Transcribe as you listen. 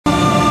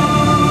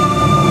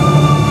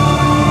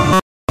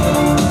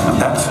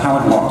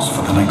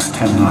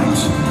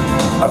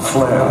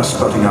flare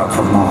spurting out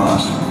from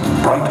Mars,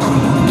 bright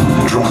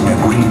green, drawing a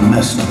green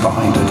mist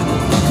behind it.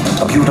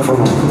 A beautiful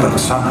but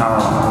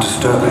somehow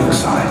disturbing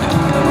sight.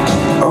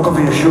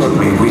 Ogilvy assured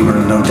me we were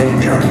in no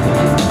danger.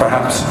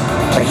 Perhaps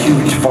a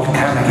huge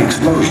volcanic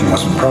explosion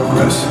was in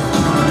progress,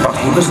 but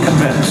he was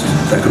convinced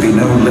there could be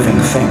no living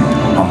thing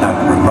on that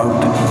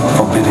remote,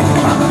 forbidding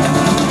planet.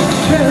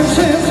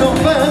 Chances of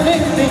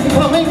anything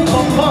coming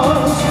from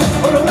Mars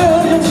are a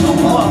million to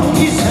one,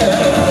 he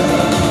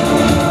said.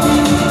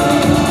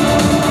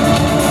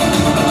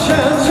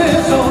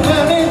 Chances of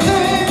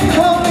anything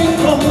coming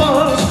from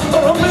Mars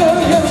are a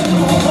million to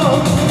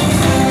one,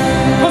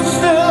 but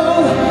still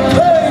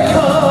they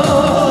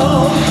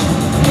come.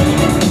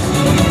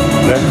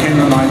 Then came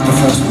the night the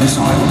first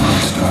missile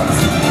reached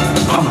Earth.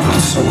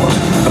 Hundreds saw it,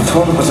 but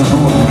thought it was an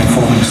ordinary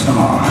falling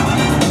star.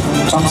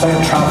 Some say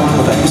it traveled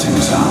with a hissing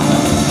sound,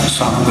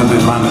 some that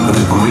it landed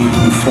with a green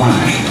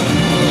flash.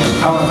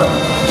 However,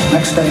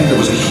 next day there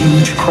was a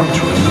huge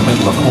crater in the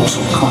middle of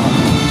Orsal Common,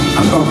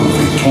 and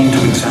Ogilvy came to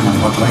examine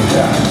what lay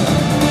there.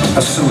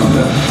 A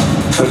cylinder,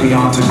 30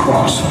 yards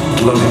across,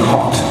 glowing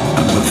hot,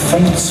 and with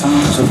faint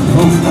sounds of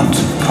movement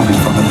coming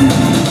from within.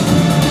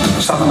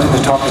 Suddenly the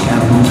top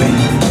began moving,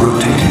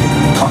 rotating,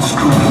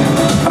 unscrewing,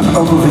 and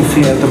Ogilvy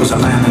feared there was a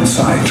man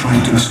inside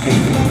trying to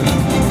escape.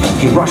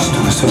 He rushed to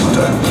the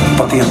cylinder,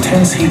 but the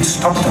intense heat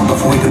stopped him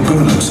before he could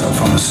burn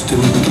himself on the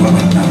still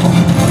glowing metal.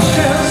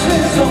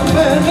 Chances of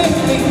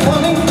anything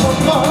coming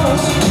from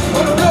Mars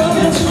are a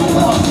million to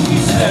one, he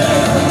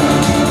said.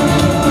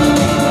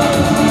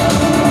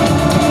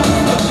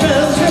 The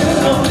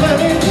chances of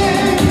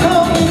anything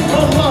coming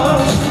from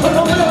Mars are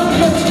a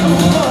million to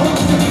one,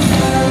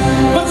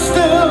 but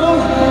still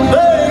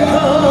they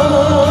come.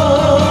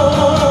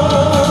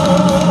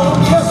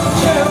 Yes, the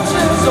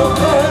chances of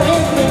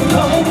anything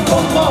coming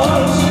from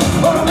Mars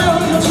are a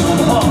million to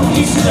one,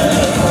 he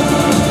said.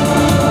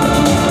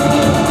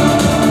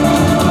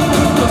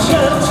 The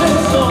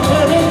chances of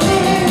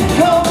anything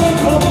coming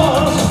from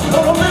Mars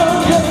are a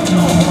million to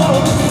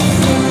one,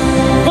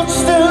 but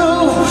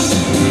still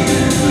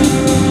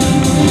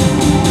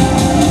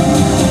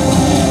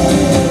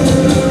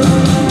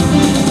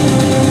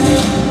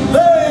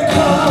they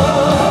come.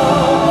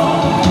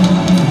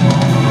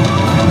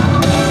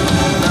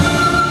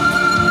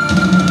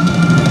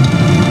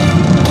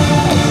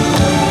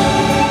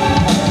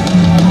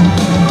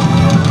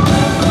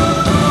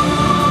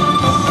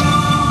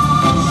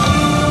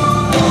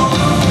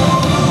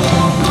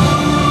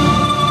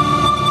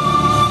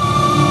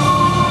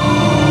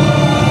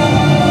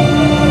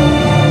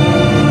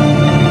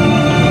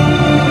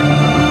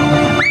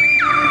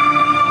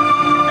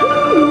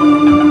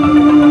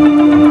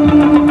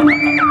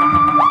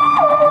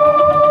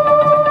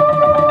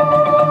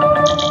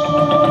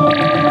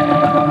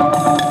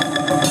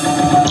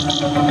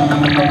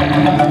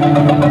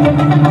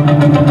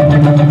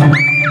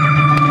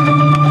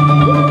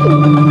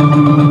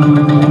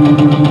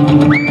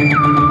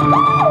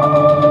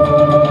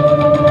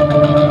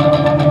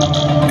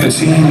 It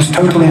seems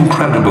totally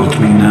incredible to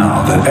me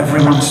now that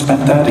everyone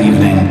spent that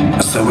evening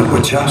as though it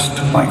were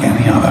just like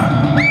any other.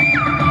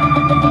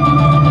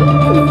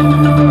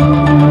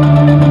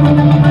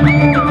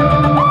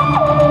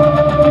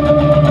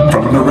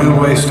 From the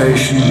railway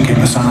station came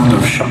the sound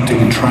of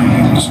shunting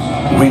trains,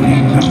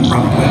 ringing and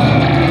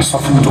rumbling,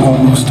 softened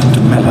almost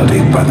into melody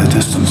by the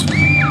distance.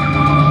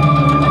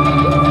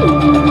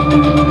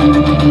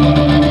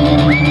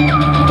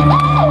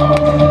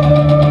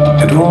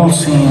 It all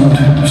seemed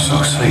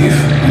so safe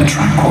and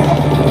tranquil.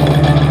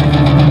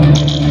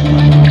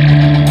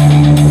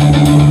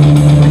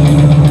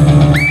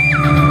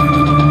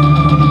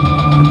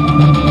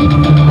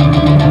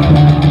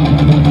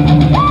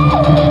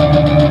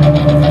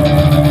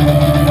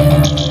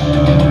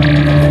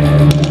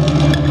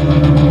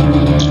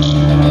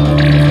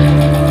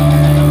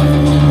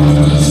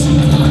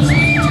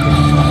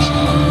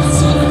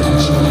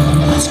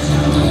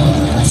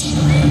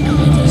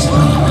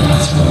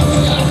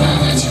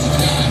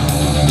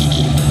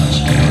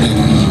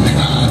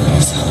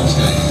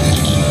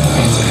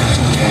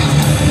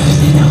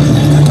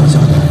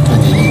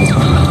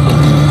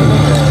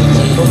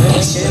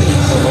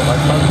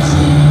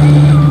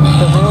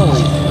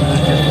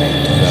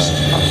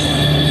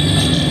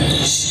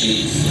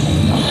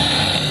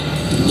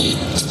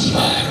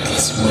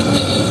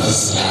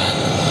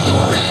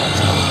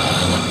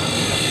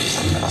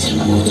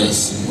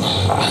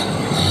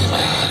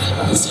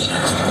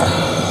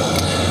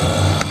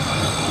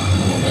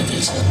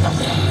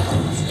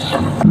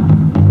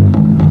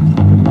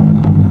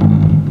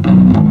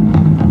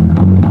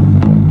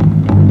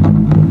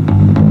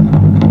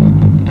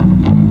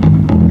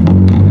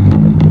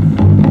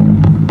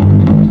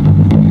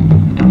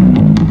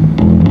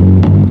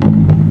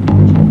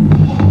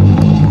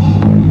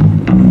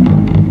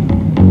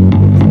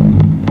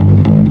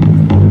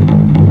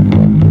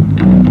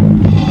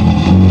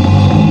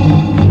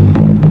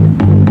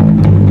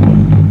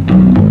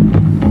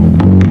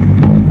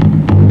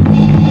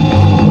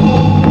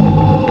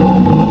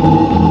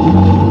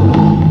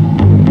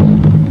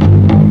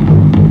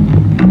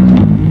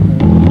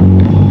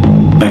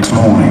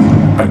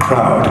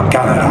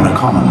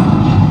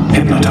 common,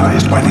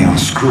 hypnotized by the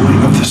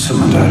unscrewing of the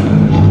cylinder.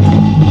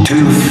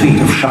 2 feet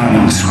of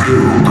shining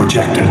screw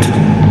projected,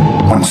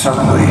 when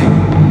suddenly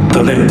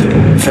the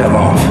lid fell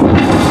off.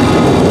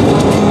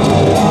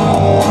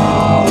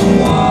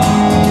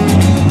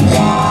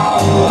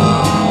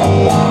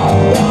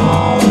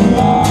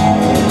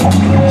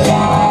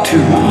 2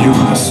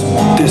 luminous,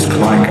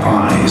 disc-like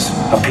eyes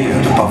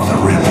appeared above the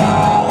rim.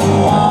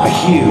 A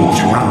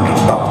huge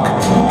rounded bulk,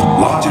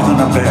 larger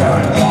than a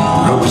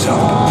bear, rose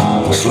up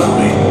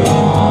slowly,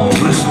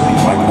 glistening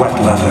like wet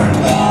leather.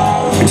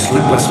 Its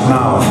lipless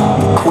mouth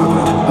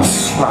quivered and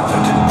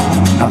slathered,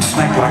 and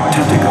snake-like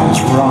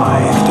tentacles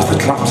writhed as the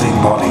clumsy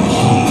body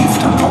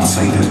heaved and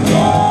pulsated.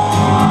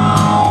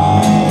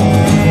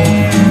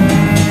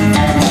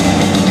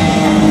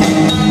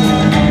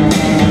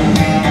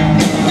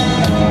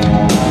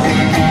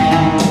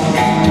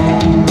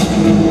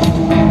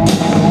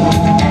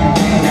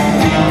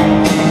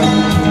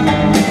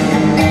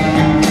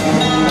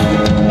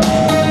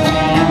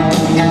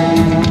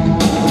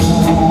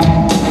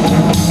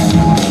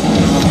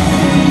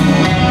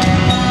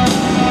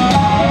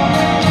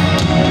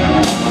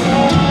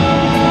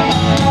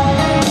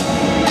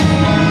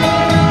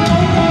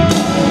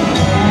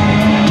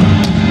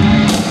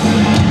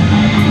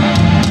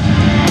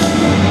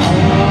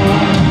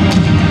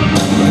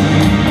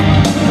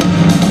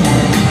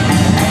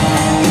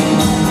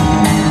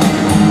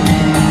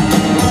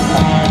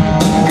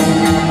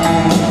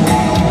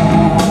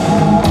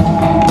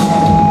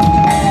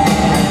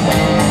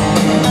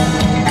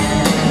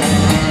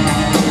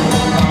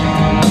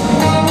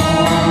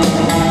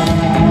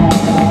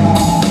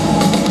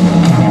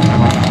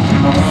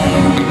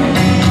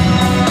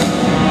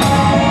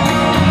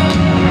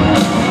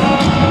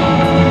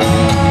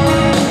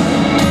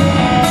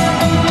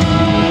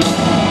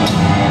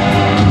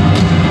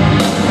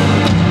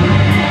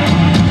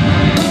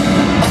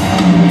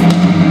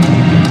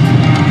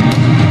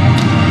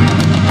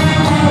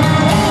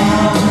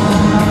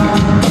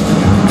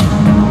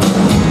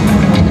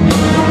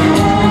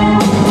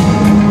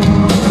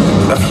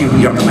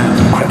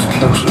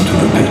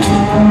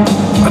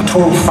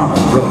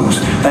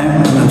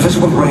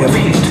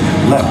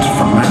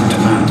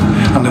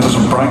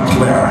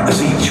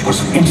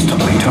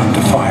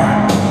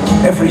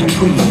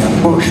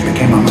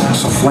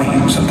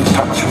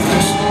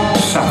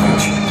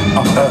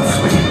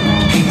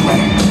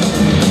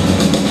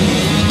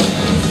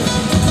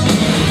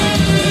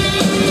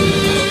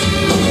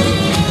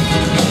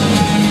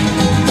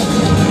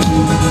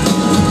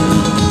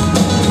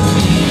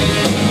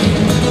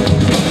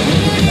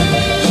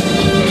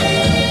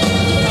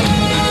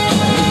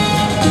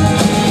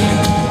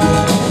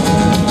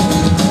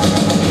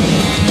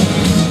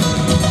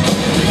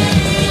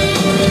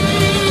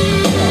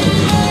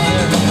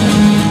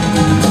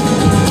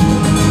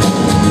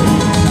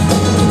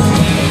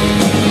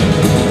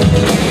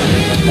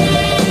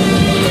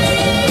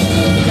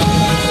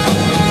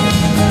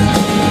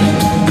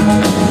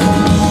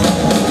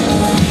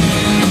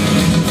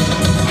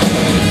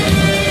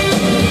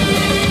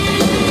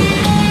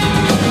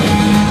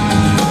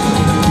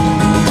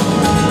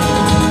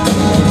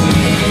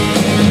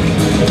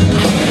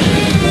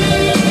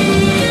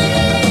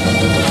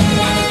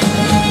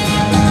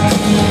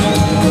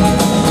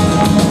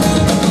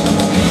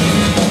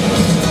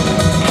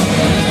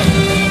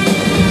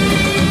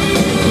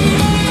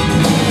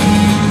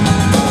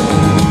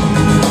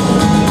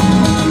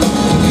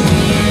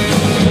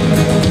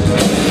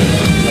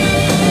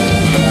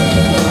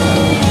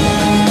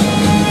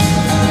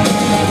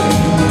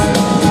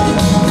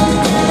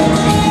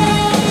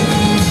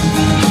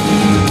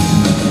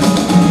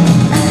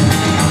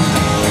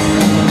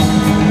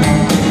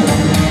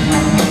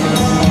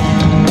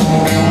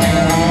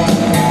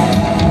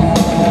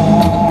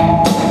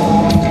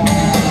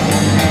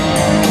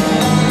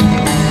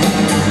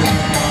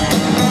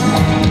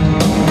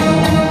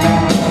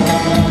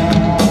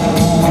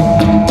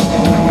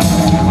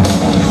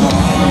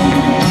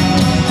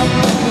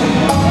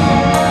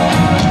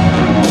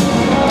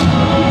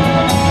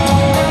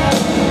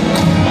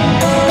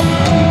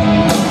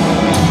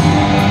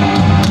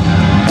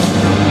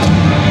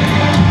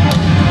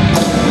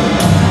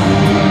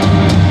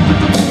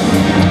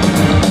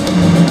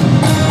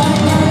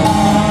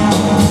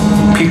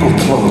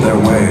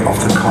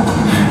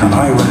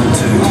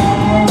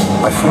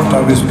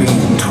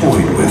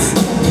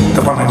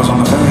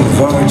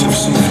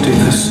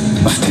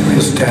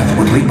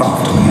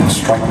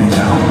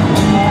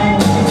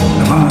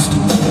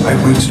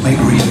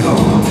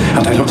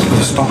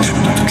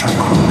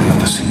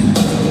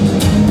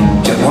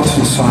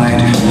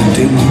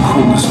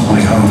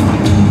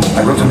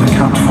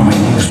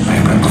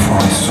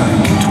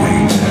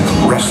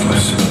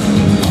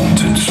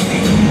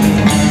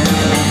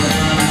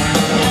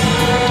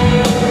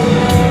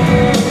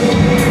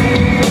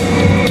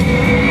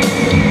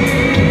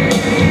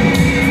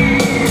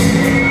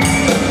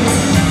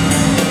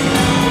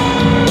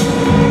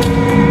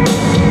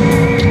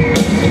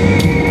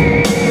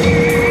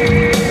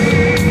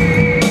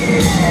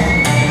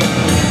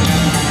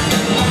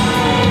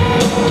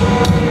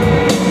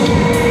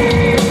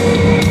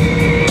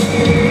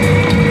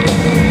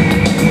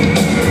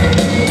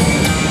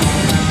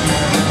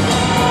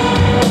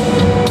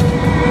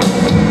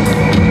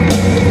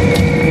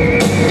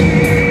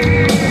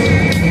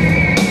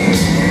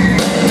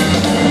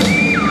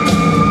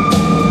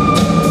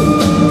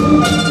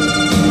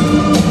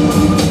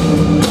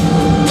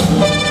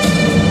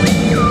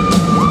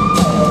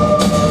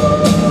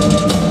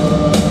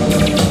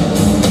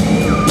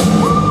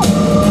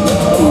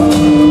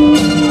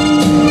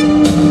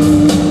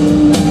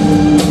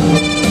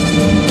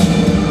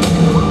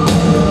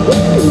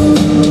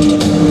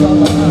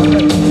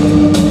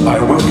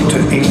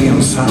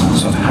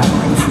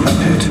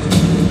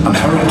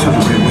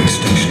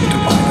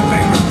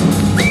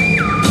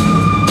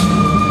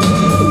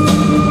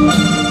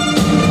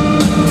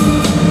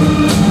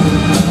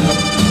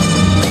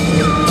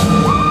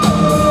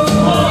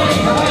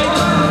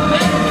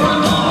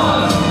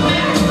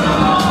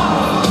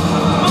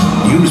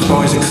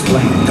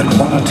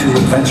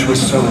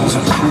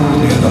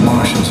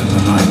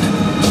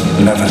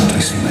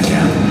 seen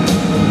again.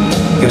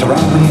 Yet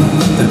around me,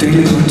 the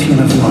daily routine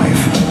of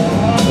life,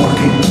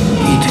 working,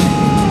 eating,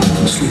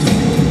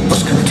 sleeping,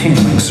 was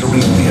continuing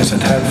serenely as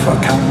it had for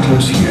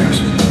countless years.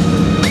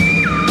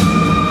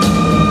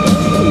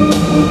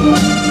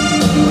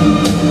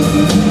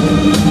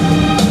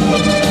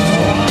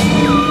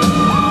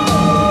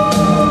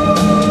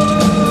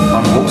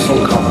 On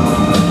Vauxhall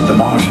Common, the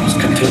Martians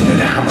continued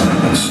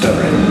hammering and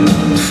stirring,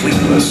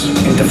 sleepless,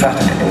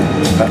 indefatigable,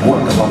 at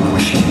work upon the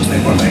machines they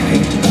were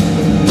making.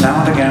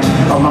 Now and again,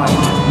 a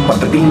light, like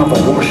the beam of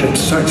a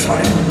warship's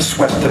searchlight,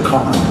 swept the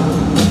common,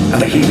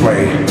 and the heat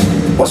ray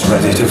was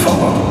ready to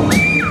follow.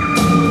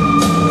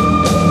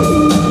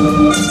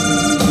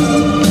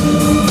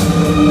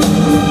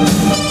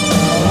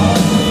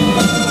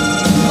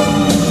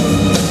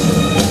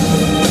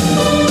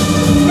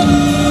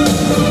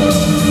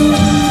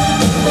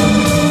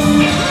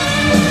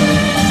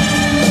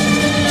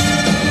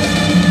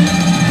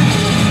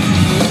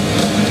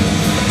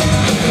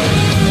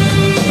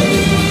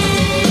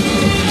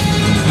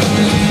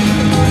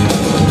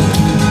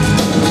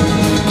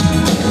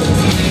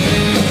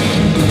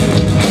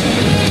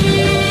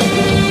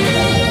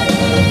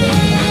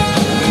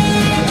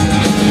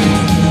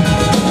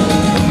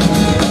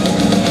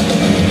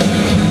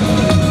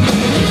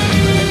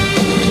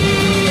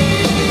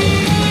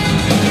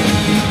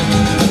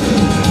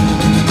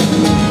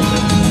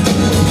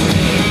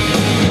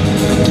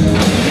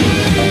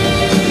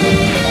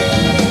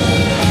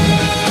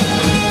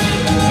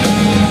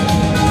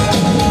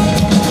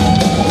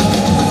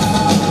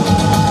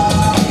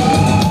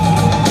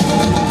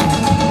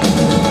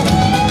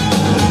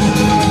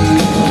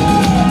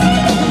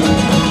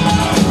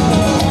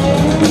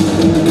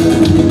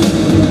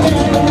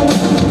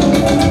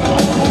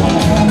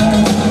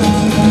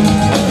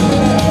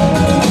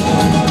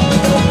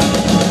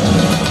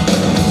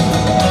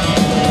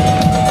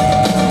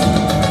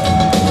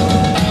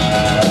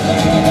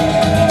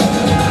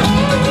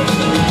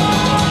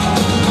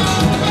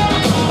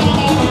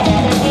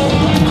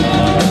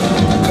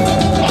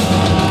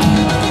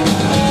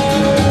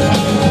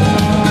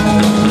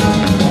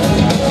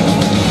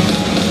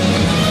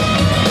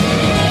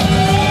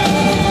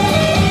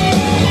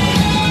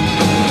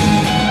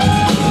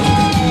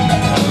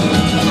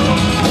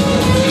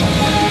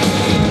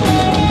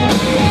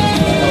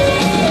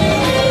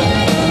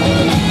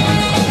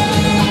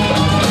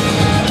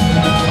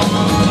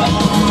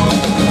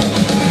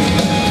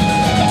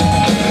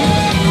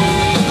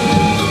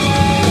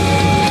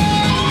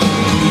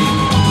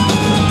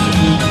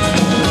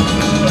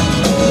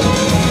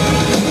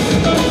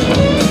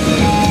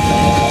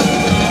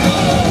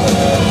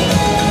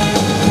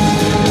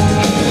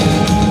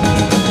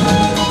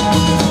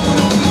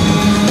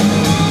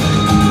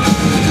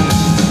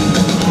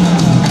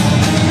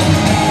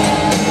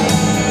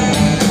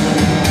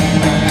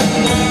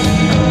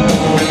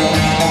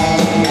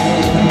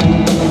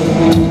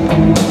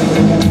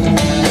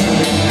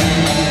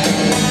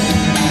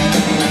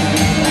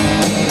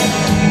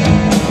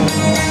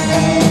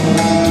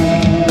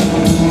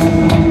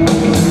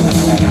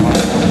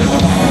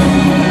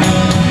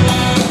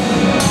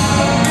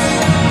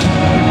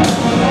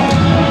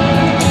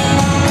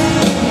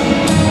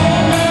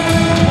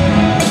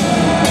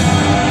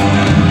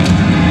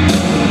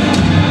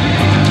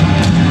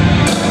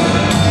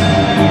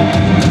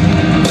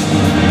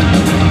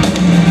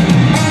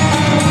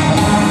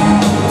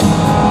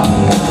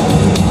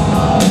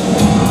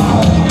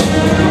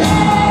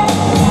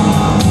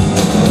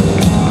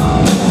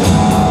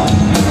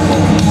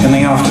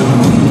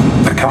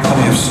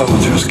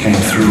 Soldiers came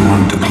through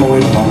and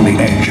deployed along the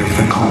edge of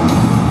the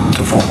common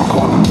to form a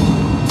cordon.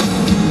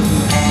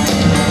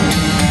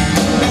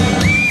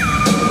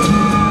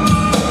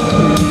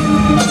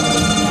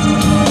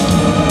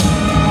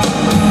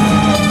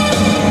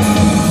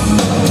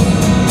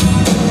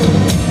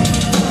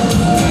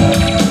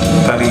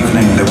 That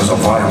evening there was a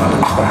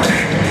violent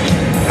crash,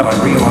 and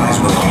I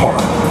realized with horror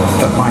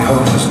that my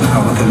home was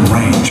now within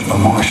range of a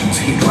Martian's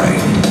heat ray.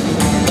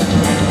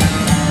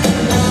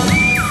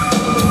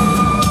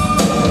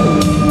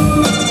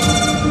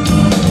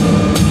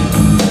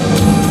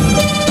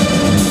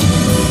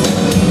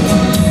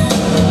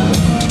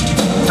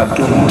 At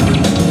dawn,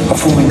 a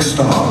falling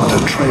star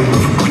with a trail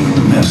of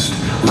green mist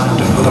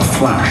landed with a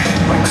flash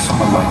like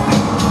summer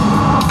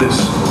lightning.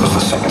 This was the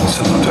second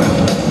cylinder.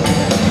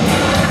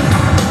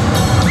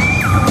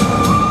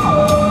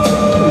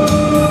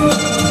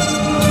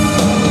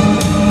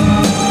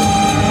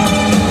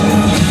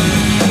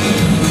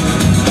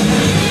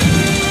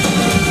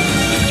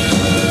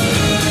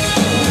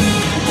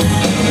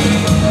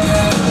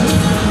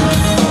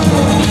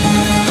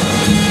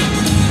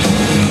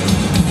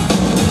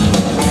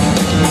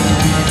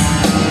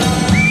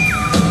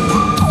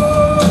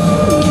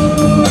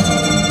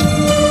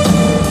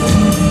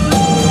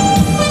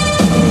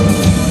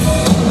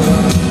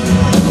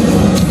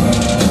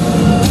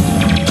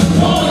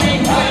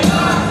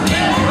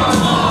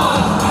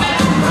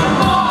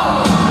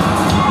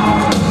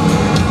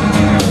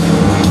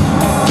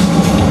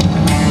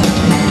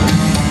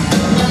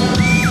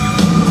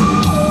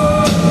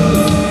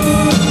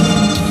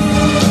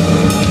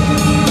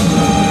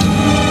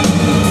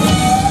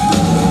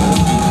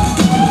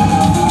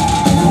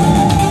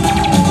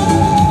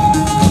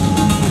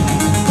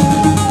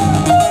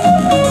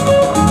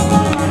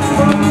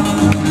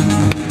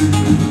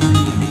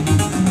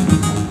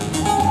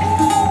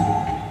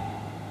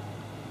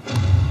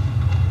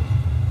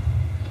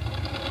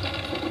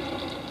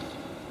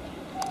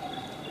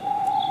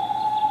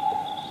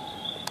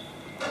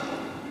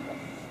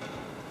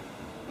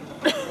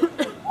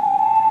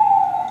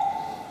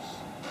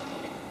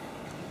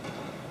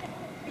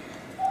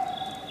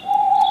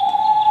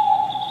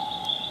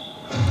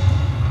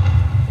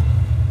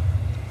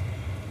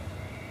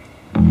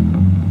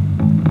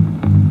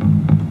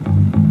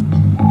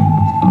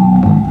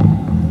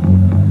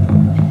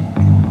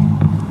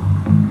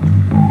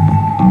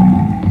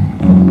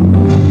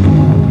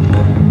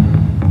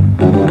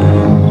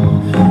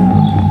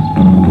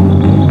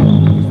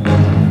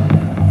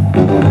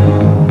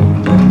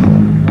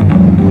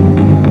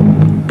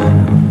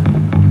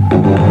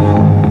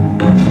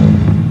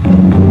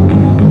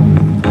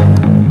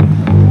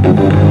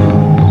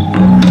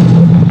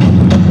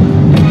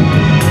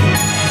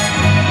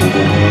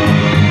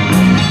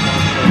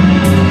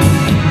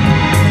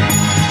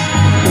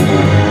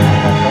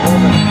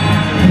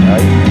 The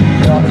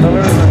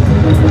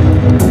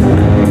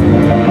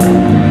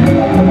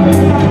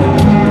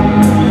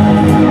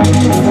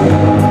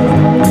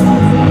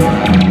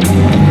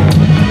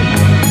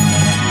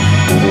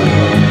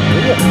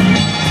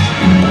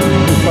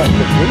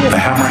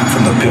hammering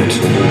from the pit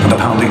and the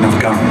pounding of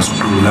guns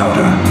grew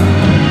louder.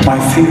 My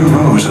fear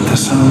rose at the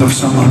sound of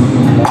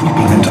someone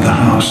creeping into the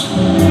house.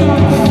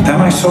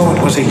 Then I saw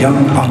it was a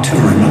young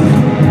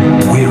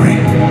artilleryman, weary,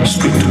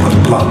 streaked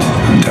with blood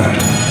and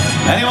dirt.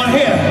 Anyone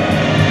here?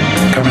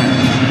 Come in.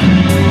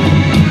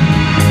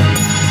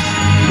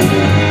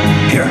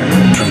 Here,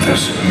 drink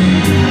this.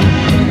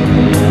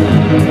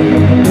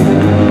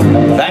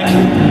 Thank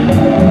you.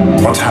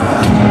 What's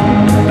happened?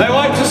 They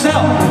wiped us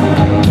out.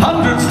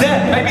 Hundreds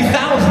dead, maybe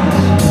thousands.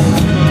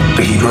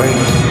 The heat ray?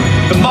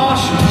 The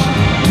Martians.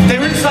 They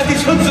were inside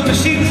these hoods of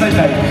machines they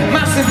made.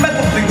 Massive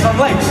metal things on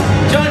legs.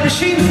 Giant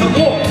machines that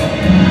walked.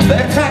 They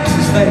attacked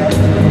us.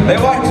 They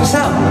wiped us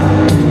out.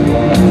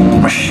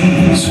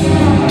 Machines?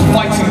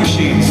 Fighting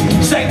machines.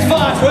 Setting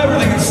fire to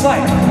everything in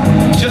sight.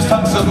 Just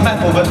hunks of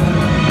metal, but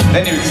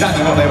they knew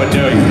exactly what they were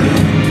doing.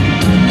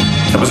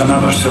 There was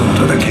another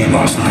cylinder that came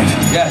last night.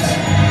 Yes.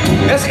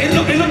 Yes, it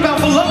looked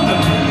bound for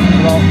London.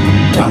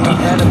 London?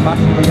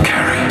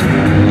 Carrie.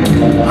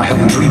 I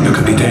hadn't dreamed it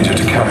could be danger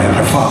to Carrie and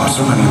her father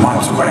so many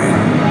miles away.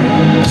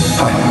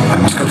 I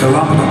must go to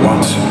London at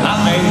once.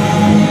 And me.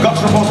 Got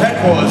to report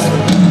headquarters.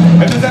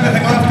 If there's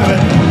anything left of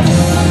it.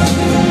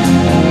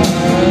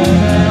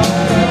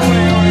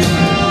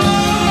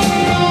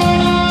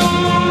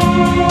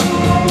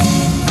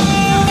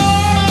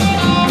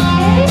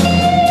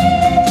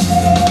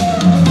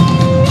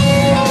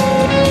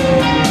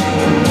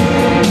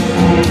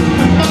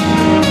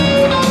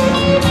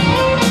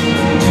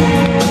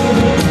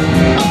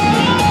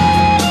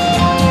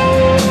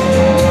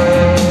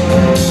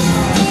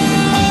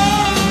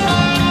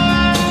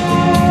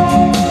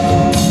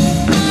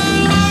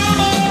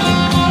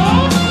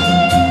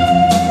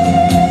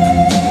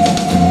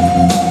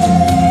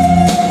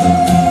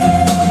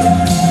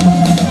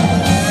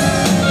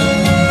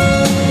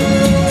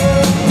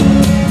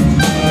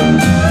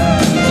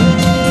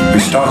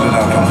 Started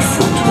out on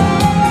foot.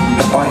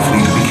 The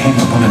bifleet became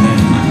upon an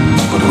inn,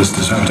 but it was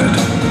deserted.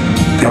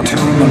 The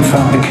artilleryman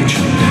found the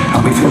kitchen,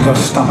 and we filled our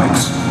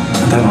stomachs,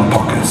 and then our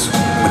pockets,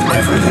 with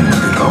everything we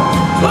could hold.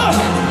 Look!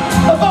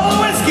 A bottle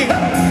of whiskey!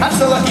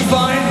 That's a lucky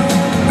find!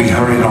 We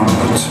hurried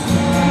onwards.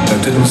 There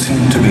didn't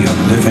seem to be a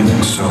living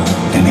soul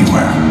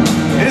anywhere.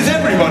 Is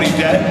everybody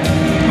dead?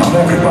 Not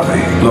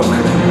everybody. Look,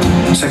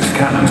 6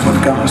 cannons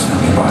with gunners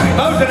standing by.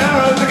 Bows and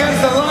arrows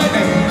against the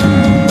lightning!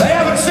 They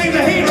haven't seen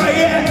the heat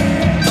ray yet!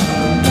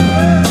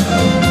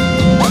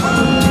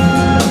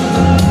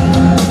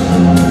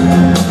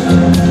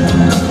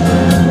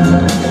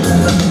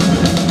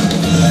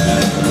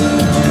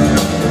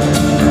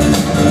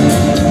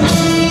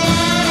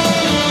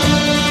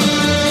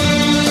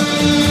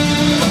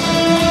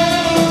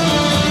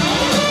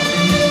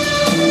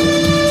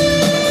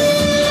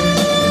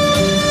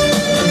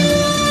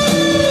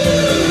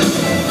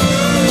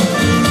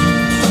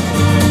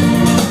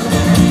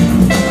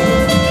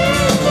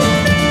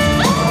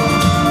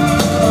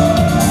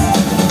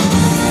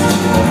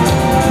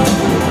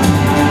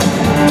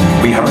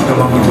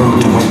 Along the road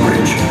to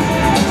Woodbridge.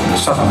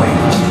 Suddenly,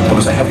 there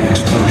was a heavy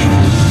explosion.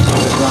 The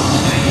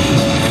ground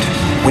heaved,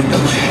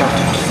 windows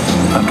shattered,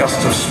 and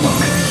gusts of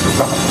smoke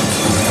erupted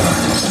through the air.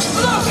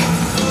 Look!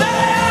 There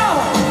they are!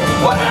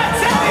 What did I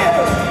tell you?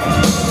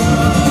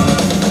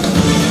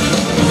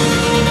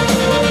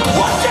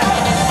 Watch out!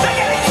 They're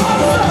getting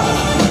closer!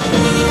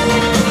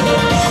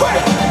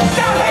 Quick!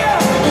 Down here!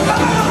 Come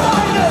out and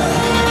find us!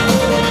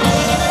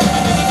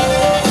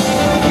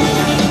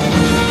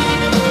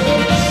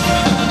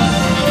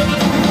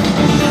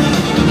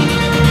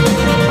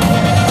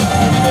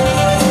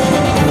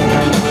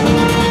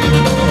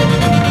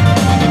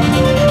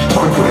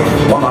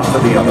 One after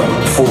the other,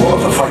 4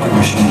 of the fighting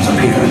machines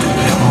appeared,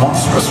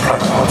 monstrous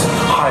tripods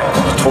higher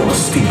than the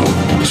tallest steeple,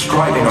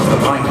 striding over the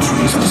pine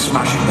trees and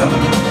smashing them,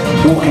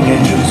 walking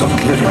engines of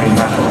glittering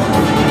metal.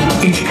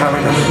 Each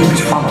carried a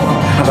huge funnel,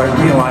 and I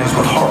realized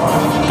with horror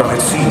that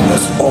I'd seen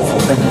this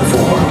awful thing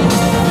before.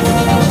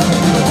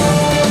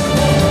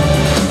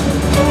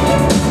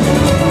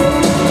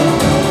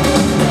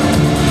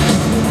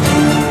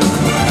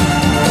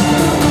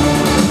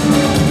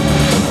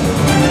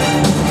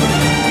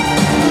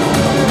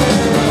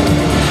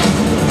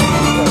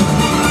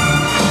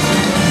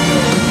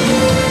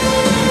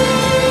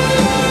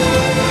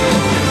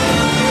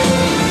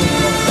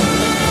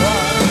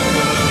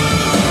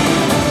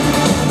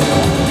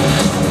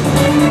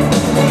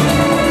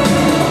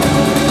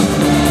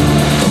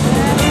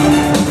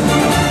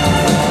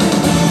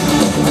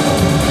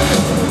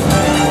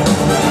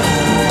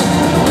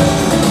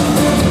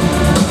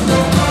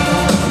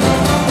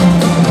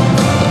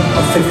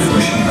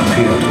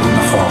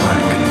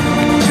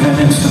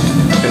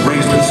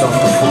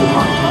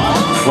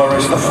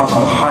 Flourished the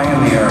funnel high in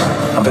the air,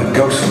 and the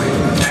ghostly,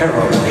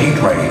 terrible heat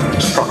ray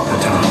struck the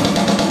town.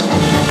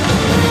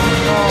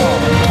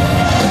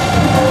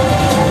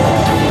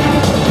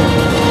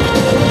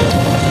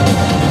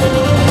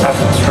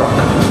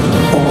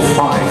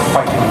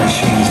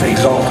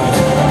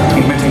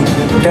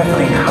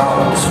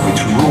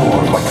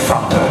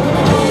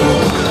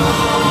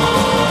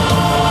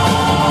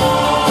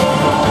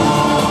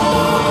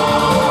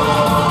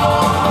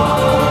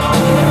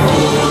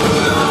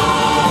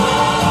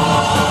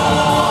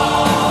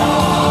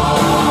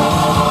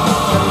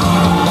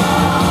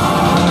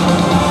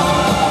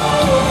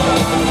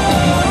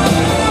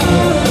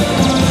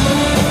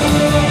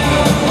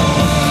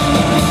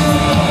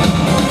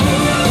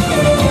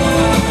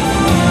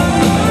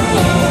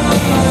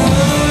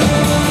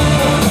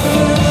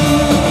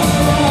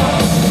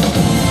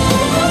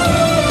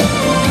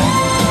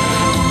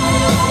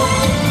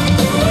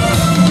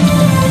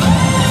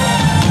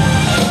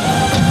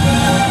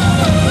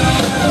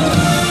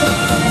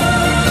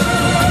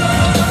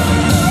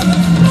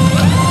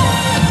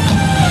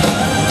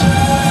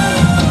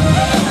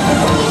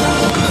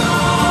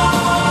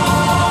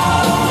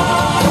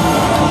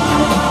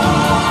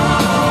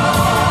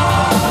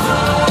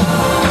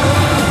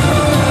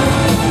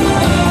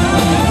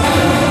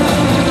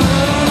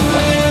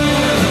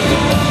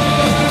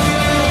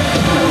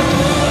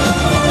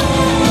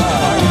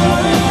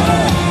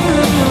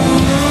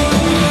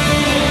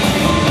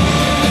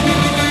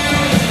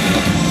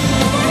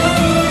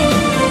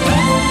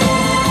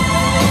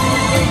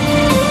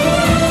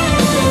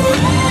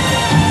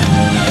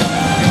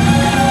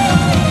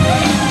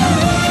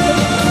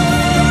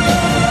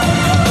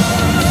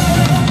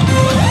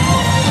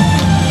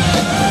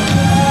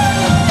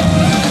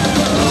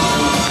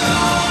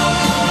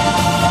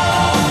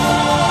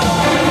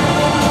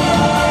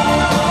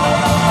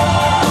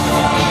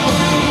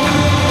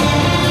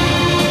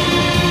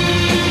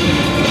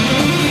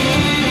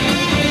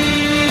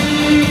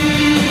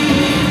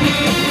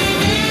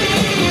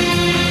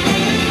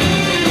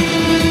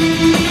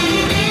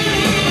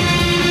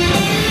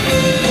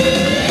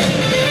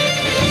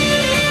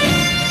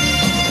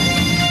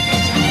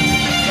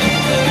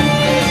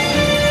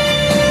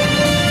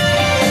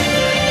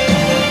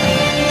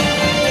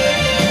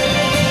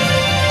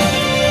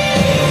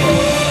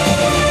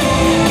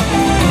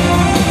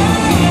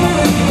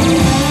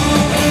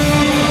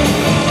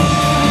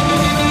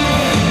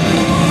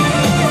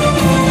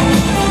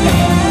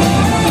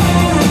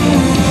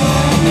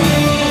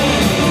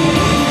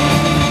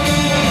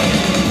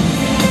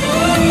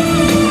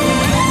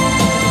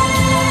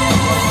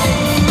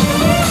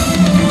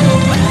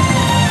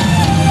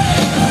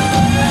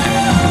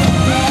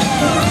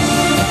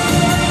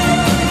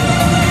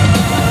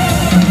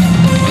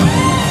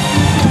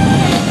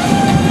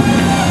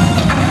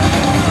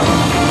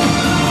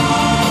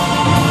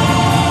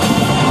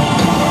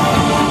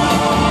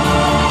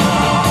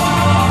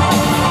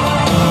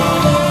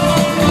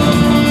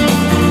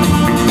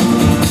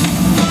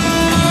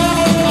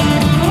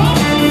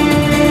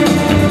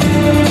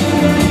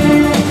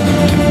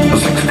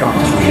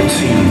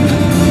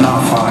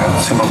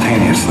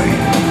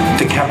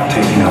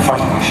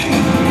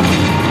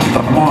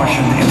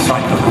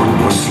 like the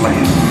wood was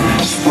slain,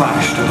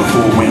 splashed to the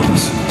four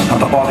winds,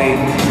 and the body,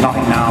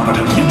 nothing now but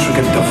an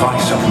intricate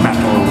device of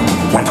metal,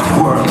 went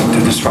whirling to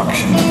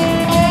destruction.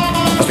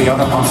 As the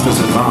other monsters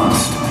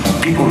advanced,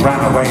 people ran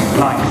away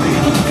blindly,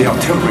 the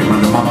artillerymen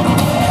among them.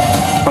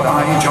 But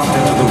I jumped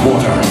into the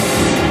water.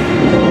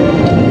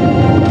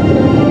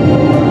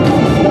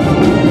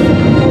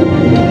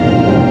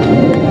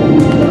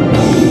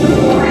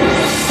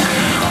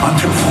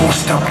 Until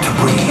forced up to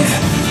breathe.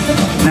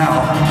 Now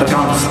the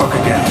guns spoke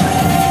again,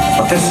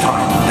 but this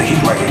time the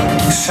heat ray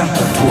sent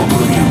them to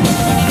oblivion.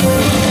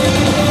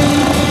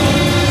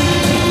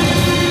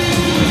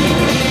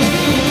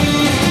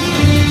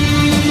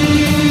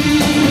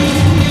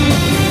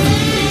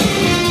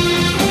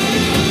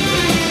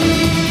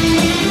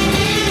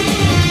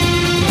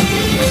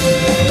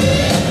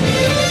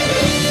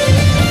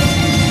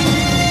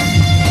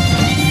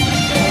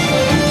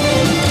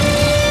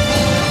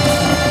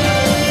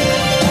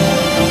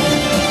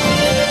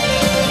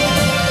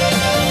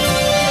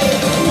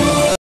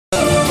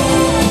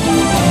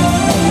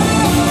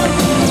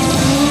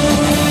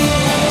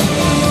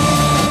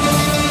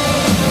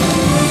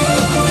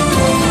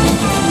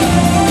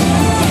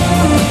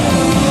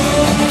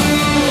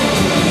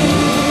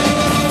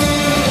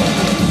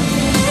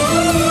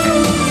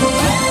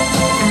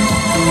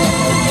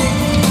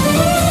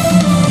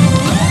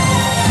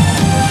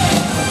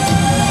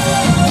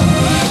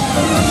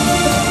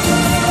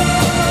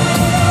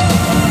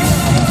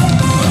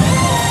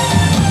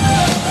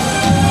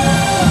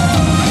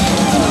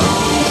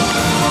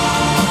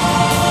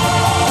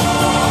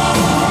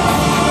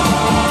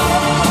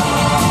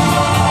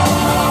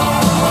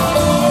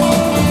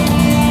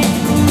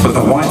 With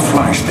a white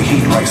flash, the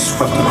heat ray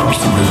swept across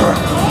the river.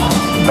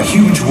 A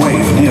huge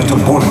wave near to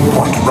boiling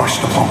point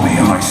rushed upon me,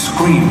 and I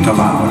screamed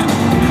aloud.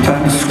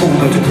 Then,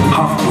 scalded,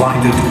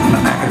 half-blinded,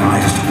 and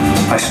agonized,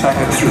 I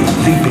staggered through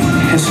leaping,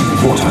 hissing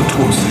water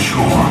towards the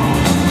shore.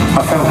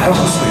 I fell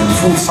helplessly in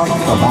full sight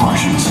of the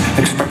Martians,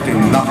 expecting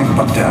nothing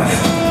but death.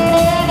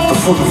 The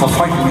foot of a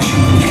fighting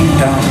machine came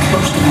down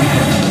close to my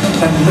head,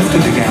 then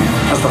lifted again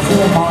as the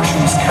four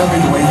Martians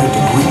carried away the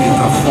debris of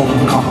their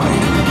fallen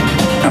comrade.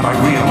 And I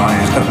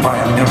realized that by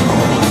a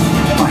miracle,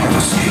 I had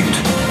escaped.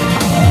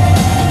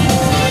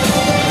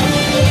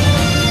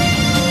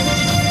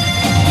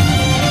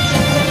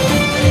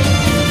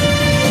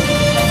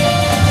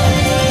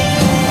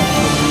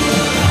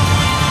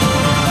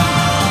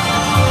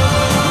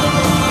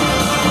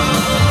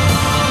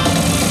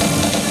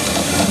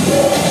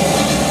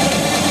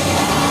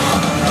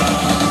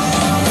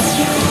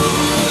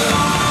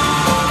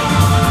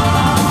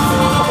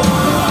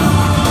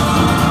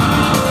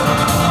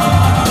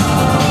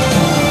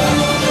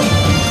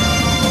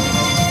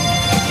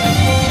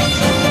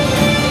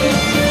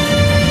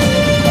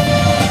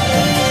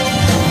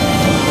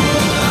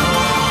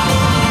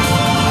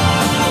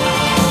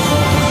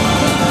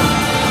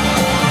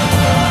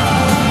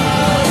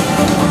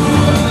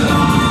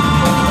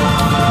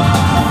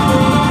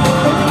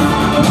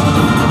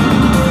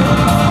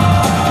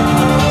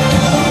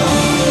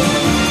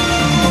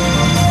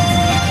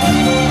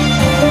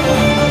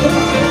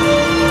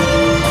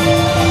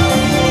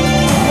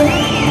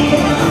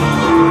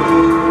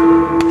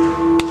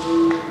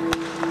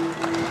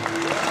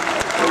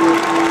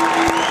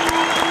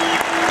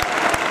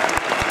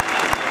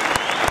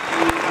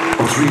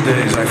 For 3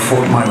 days I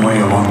fought my way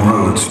along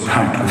roads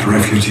packed with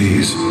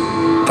refugees,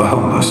 the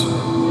homeless,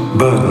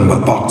 burdened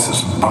with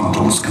boxes and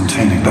bundles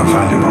containing their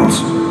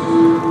valuables.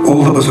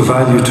 All that was of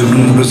value to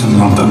me was in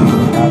London,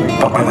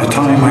 but by the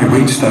time I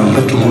reached their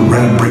little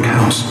red brick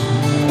house,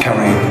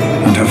 Carrie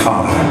and her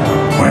father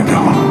were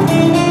gone.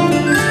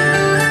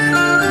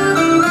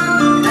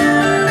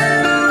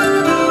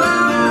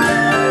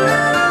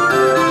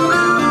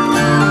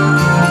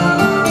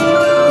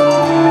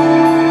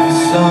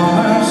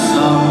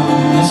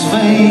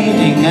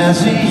 Fading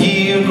as the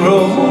year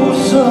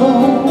grows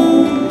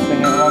old,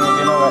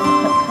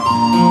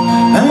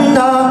 and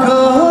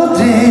darker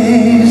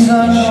days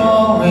are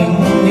drawing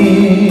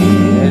near.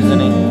 Isn't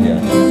he? Yeah.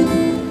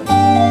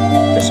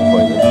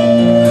 Disappointed.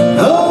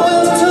 The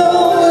winter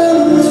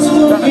winds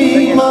will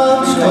be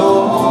much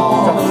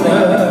colder.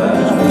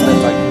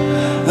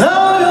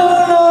 Now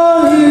you're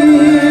not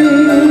here.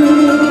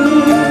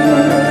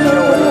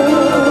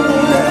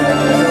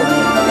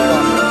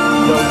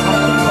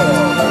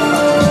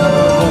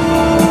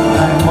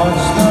 I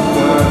watch the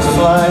birds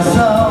fly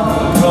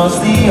south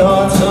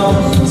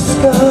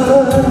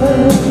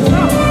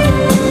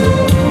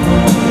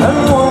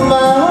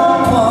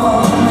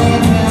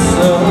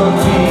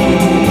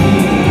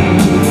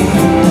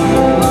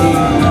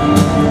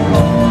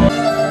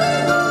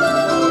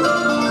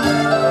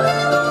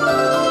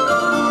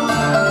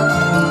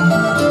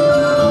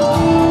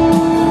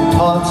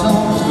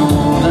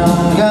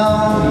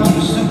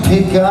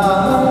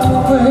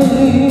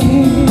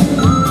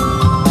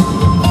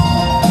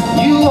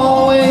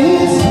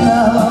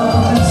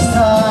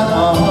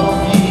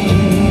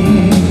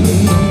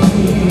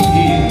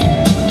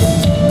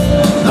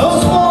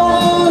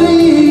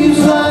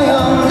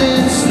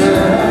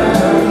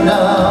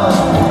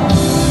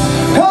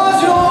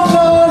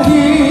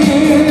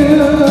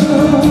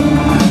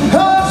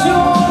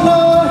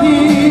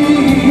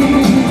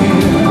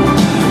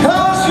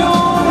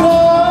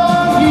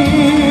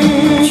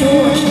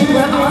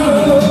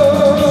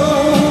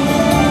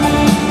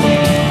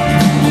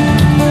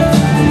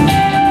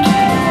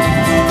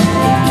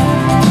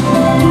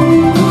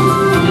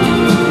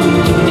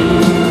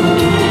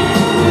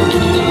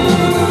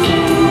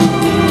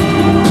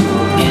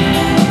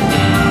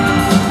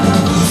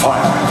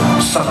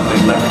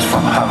went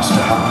from house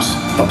to house.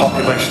 The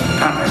population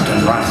panicked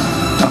and ran,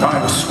 and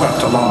I was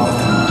swept along with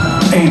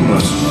them,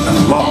 aimless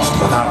and lost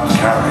without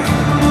Carrie.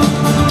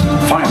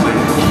 Finally,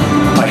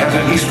 I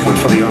headed eastward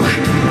for the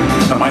ocean,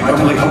 and my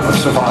only hope of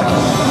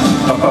survival,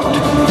 a boat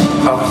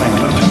out of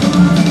England.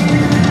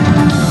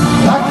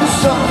 Like the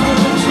sun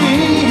through the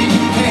trees,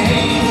 you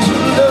came to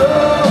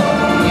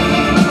love me.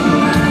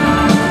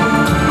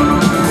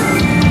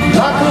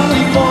 Like a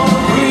leaf on the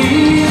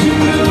breeze, you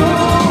blew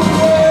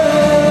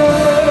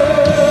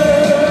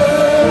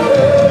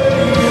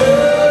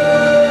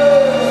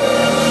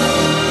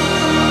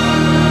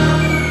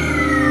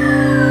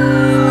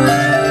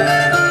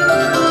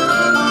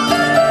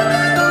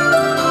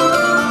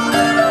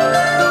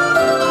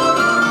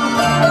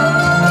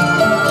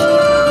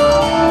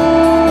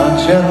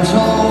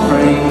gentle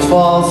rain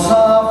falls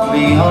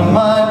softly on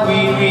my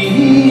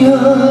weary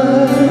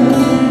eyes,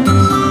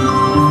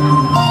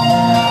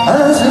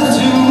 as if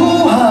to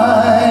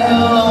hide a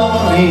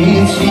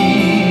lonely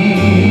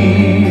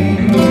tear.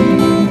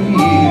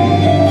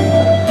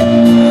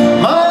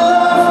 My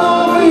life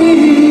will be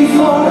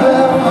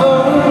forever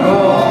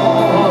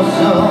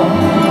awesome,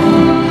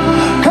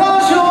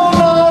 'cause you're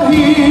not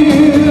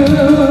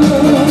here,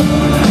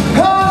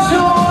 'cause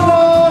you're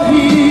not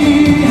here.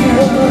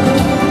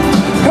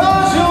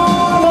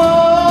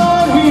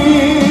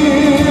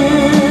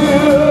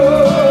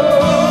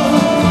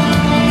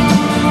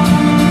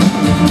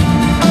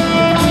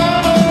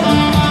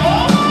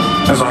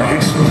 As I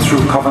hastened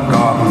through Covent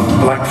Garden,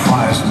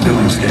 Blackfriars and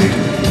Billingsgate,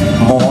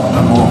 more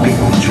and more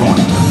people joined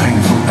the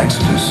painful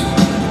exodus.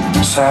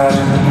 Sad,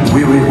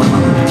 weary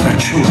women, their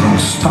children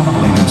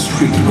stumbling in the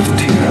street with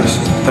tears,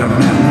 their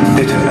men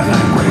bitter and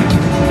angry,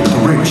 the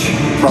rich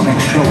rubbing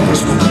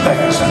shoulders with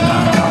beggars and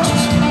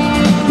outcasts.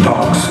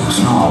 Dogs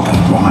snarled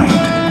and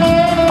whined.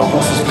 The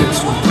horses' bits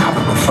were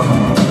covered with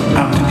foam,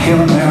 and here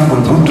and there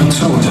were wounded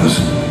soldiers,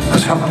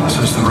 as helpless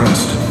as the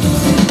rest.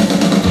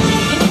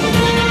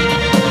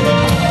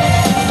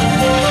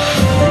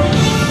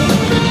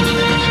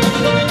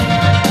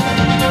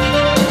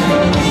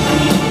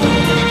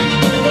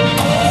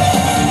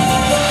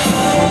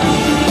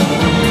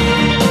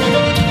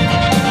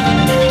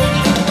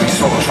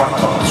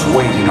 Truckloads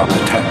wading up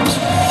the Thames,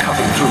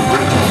 cutting through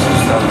bridges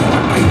as though they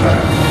were paper.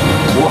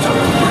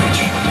 Waterloo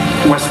Bridge,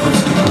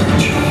 Westminster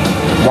Bridge.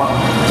 One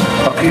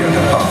appeared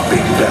above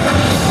Big Ben.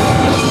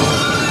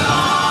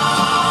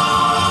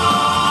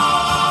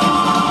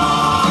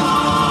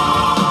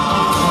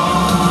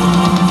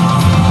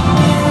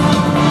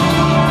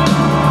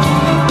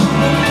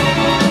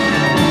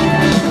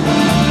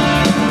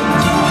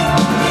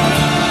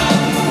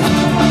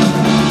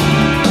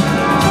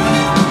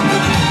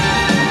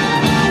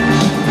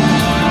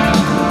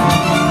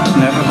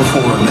 Never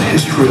before in the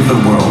history of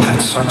the world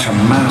had such a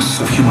mass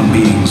of human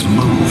beings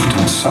moved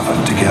and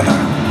suffered together.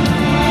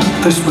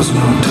 This was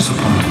no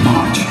disciplined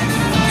march.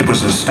 It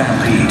was a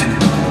stampede,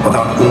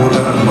 without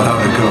order and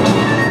without a goal.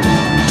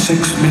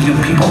 6 million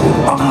people,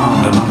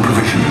 unarmed and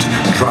unprovisioned,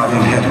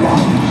 driving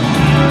headlong.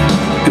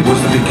 It was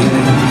the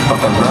beginning of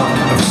the rout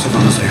of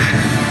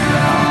civilization,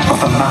 of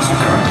the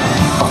massacre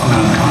of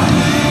mankind.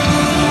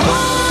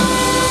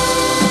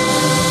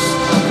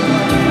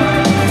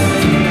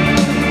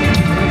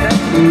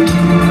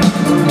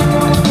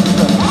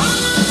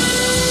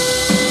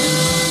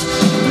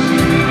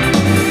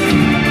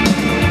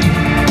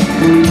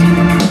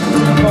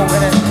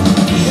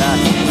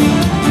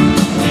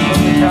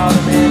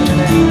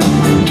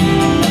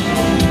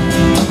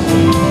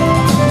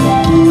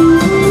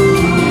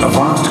 A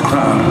vast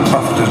crowd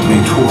buffeted me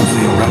towards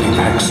the already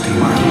packed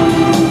steamer.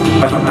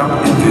 I looked up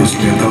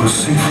enviously at those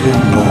safely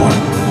on board,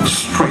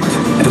 straight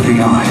into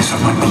the eyes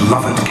of my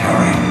beloved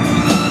Carrie.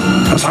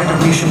 At sight of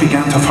me, she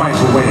began to fight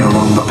her way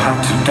along the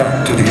packed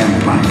deck to the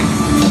gangplank.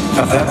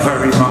 At that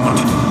very moment,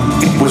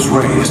 it was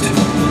raised,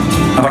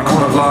 and I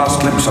caught a last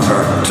glimpse of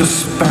her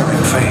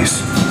despairing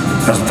face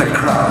as the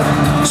crowd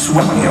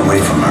swept me away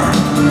from her.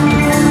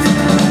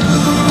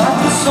 Like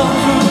the sun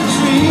through the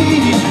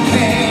trees, you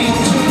came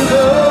to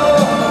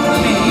love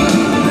me.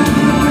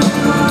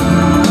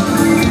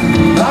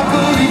 Like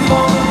a leaf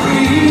on the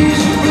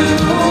breeze, you blew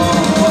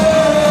away.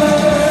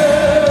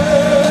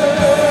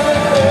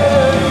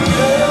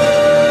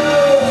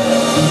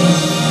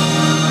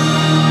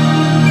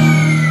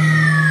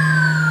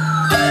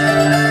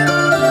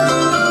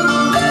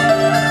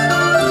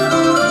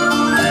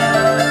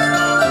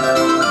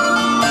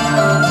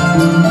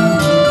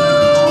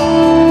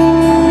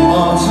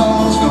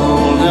 Autumn's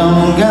golden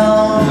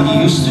gown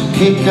used to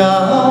kick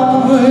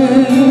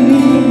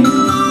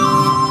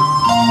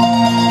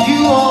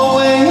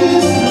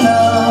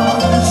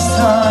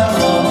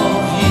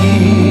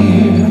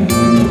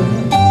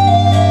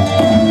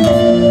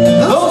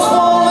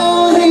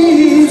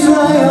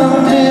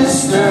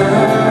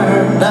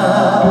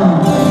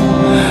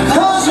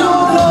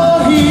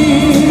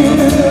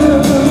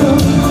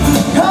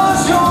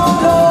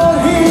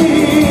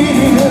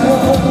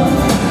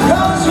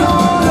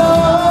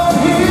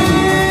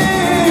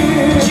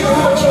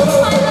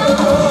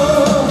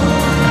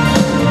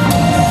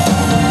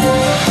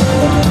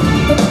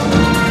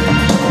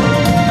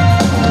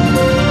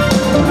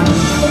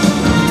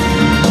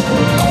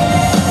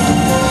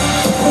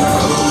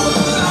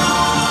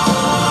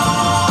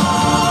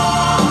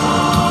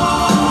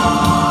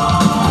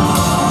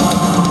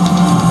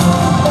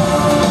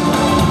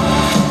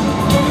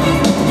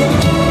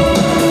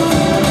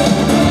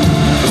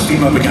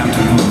steamer began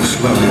to move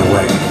slowly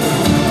away,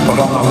 but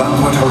on the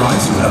landward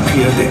horizon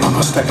appeared the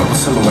unmistakable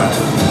silhouette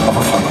of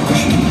a fighting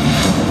machine.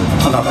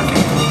 Another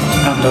came,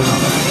 and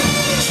another,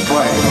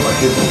 spraying over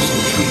hills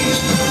and trees,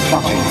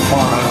 plunging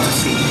far out to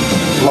sea,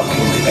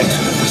 blocking the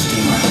exit of the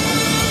steamer.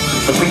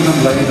 Between them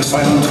lay the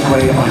silent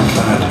grey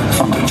ironclad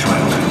Thunder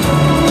Child.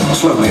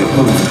 Slowly it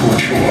moved toward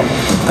shore.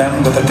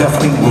 Then, with a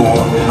deafening roar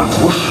and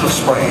whoosh of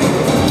spray,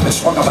 it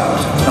swung about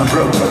and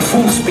drove at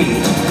full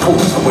speed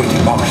towards the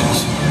waiting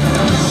marshes.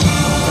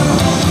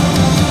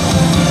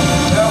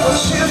 There were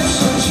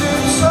ships and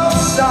ships of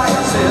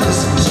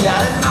scientists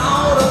scattered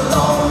out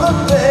along the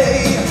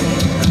bay.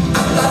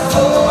 And I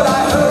thought I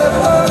heard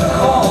her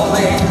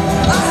calling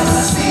as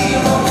the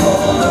steamer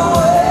pulled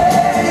away.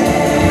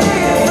 The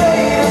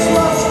invaders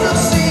must have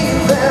seen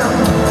them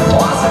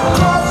as it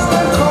crossed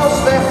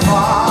their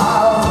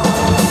file,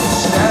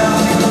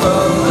 standing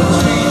from the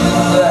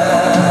trees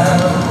there.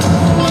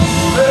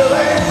 There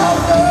lay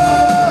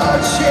Thunder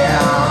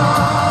Child,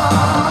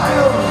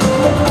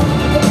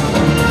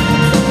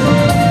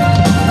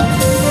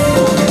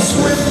 moving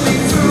swiftly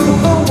through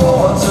the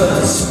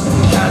waters,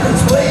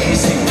 cannons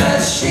blazing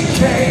as she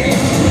came.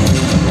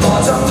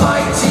 But a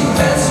mighty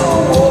metal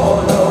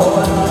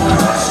warlord,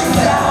 crashing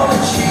down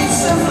in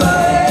sheets of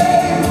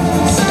flame.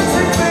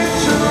 Sensing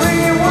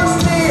victory was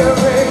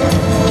nearing,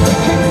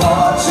 thinking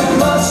fortune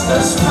must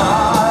have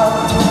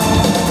smiled.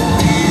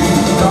 These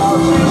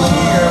stars were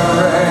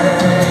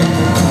cheering.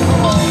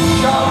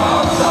 Come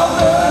on,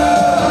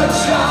 Thunder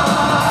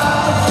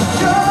Child,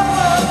 come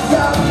on,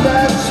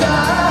 Thunder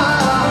Child.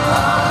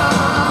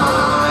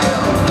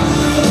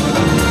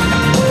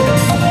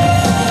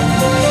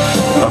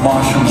 The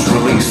Martians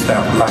released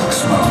their black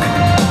smoke,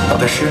 but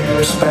the ship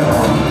sped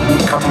on,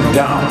 cutting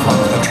down one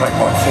of the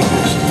tripod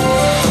figures.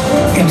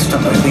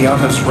 Instantly, the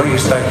others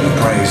raised their heat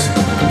rays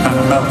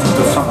and melted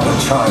the Thunder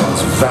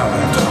Child's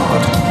valiant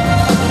heart.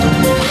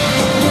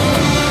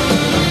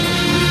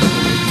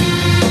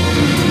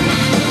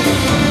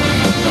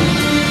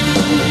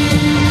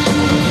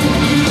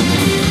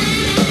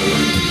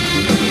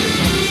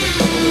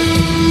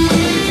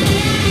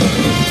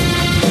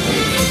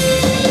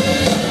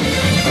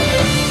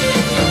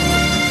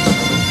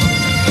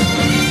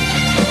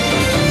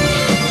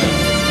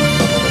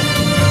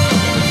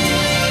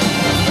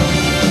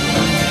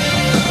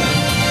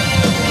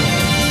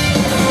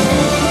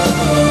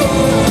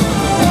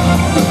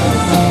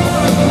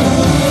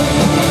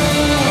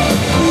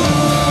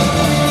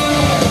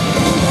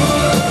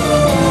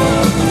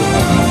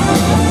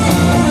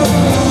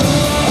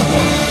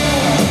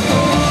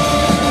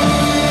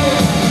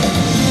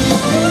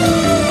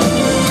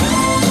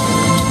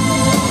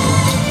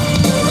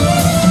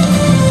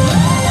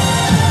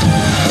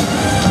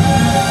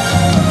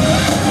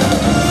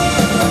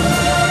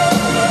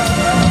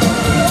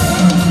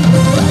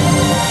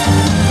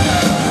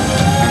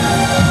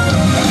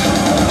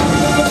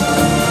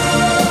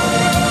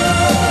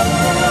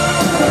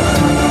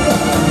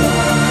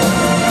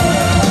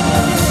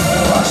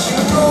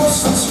 Flashing ropes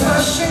and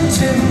smashing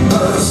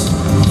timbers,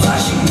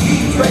 flashing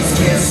heat rays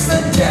kiss the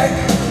deck,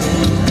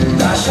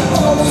 dashing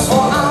hopes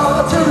for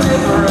our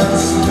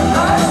deliverance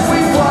as we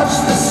watch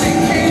the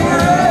sinking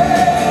wreck.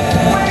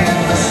 With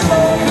the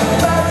smoke of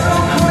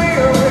battle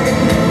clearing,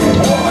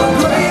 all the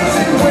graves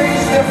in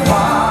waves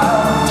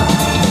defiled,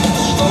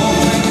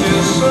 slowly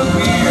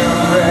disappearing.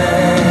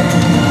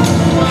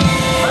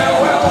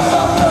 Farewell,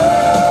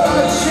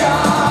 Thunder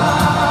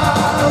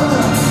Child,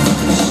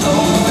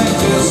 slowly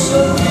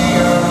disappearing.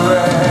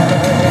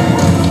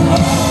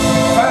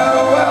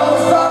 Farewell,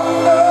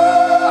 Thunder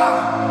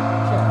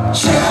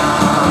Child.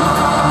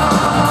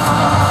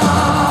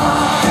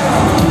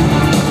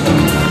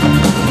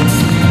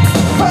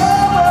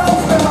 Farewell,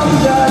 Thunder Child. Farewell,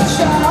 Thunder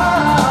Child.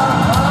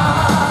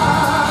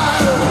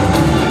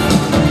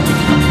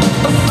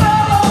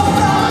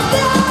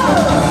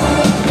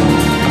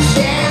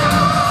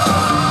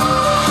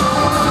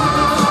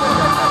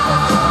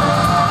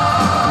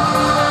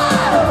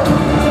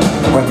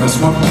 When the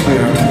smoke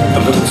cleared,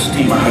 the little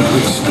steamer had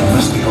reached the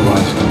misty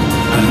horizon,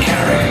 and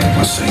Carrie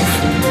was safe.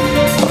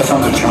 But the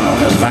Thunder Child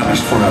had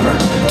vanished forever,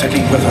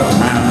 taking with her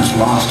man's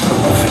last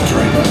hope of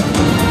victory.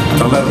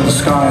 The leaden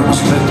sky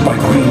was lit by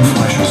green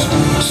flashes,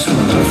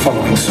 cylinder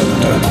following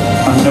cylinder,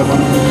 and no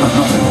one and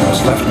nothing was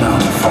left now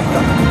to fight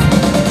them.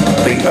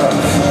 The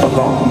Earth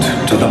belonged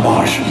to the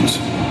Martians.